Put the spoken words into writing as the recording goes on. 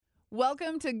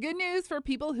Welcome to Good News for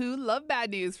People Who Love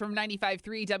Bad News from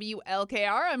 95.3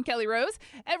 WLKR. I'm Kelly Rose.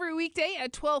 Every weekday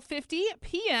at 12:50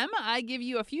 p.m., I give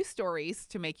you a few stories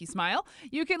to make you smile.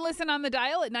 You can listen on the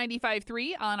dial at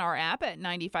 95.3, on our app at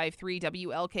 95.3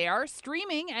 WLKR,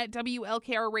 streaming at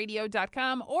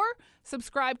WLKRradio.com, or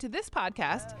subscribe to this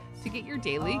podcast to get your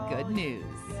daily good news.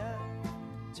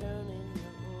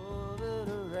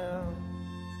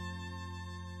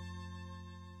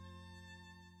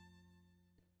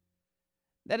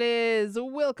 That is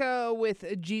Wilco with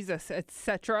Jesus,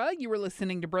 etc. You were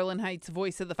listening to Berlin Heights'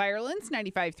 Voice of the Firelands,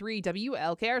 95.3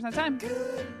 WLKR. It's not time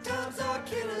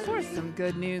for some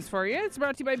good news for you. It's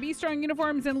brought to you by Be Strong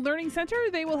Uniforms and Learning Center.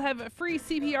 They will have free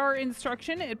CPR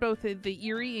instruction at both the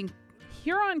Erie and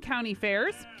Huron County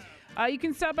fairs. You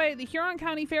can stop by at the Huron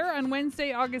County Fair on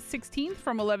Wednesday, August 16th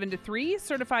from 11 to 3.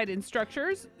 Certified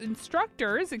instructors,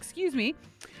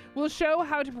 will show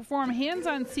how to perform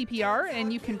hands-on CPR,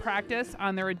 and you can practice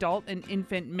on their adult and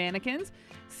infant mannequins.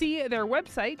 See their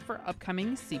website for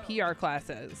upcoming CPR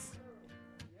classes.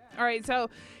 All right, so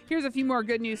here's a few more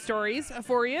good news stories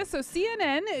for you. So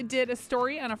CNN did a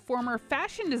story on a former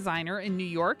fashion designer in New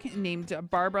York named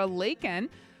Barbara Laken,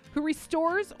 who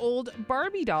restores old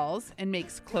Barbie dolls and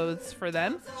makes clothes for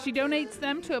them. She donates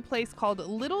them to a place called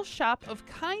Little Shop of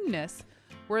Kindness,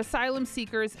 where asylum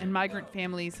seekers and migrant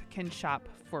families can shop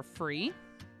for free.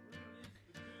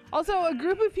 Also, a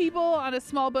group of people on a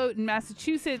small boat in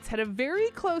Massachusetts had a very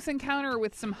close encounter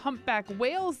with some humpback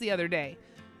whales the other day.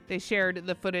 They shared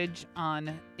the footage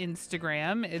on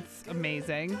Instagram. It's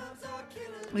amazing.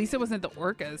 At least it wasn't the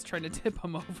orcas trying to tip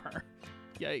them over.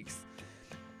 Yikes.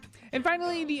 And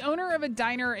finally, the owner of a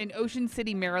diner in Ocean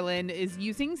City, Maryland, is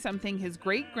using something his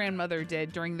great-grandmother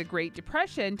did during the Great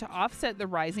Depression to offset the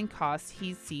rising costs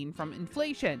he's seen from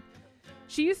inflation.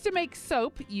 She used to make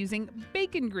soap using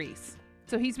bacon grease.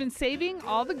 So he's been saving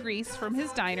all the grease from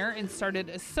his diner and started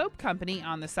a soap company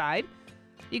on the side.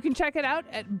 You can check it out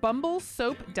at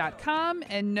bumblesoap.com.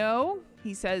 And no,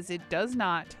 he says it does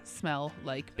not smell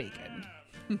like bacon.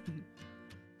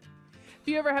 If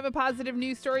you ever have a positive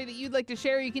news story that you'd like to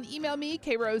share, you can email me,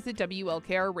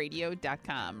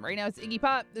 krose@WLKRradio.com. Right now it's Iggy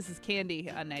Pop. This is Candy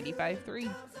on 95.3.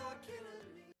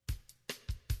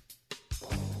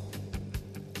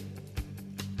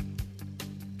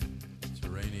 It's a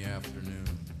rainy afternoon,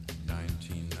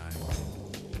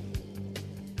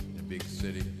 1990. In a big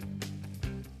city.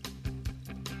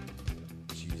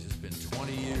 Jeez, it's been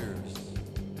 20 years.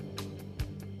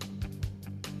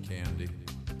 Candy.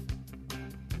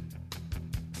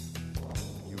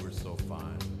 So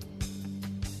fine.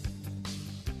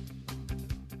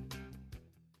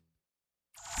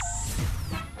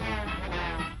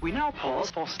 We now pause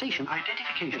for station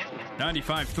identification.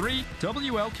 95.3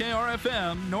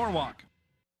 WLKR-FM, Norwalk.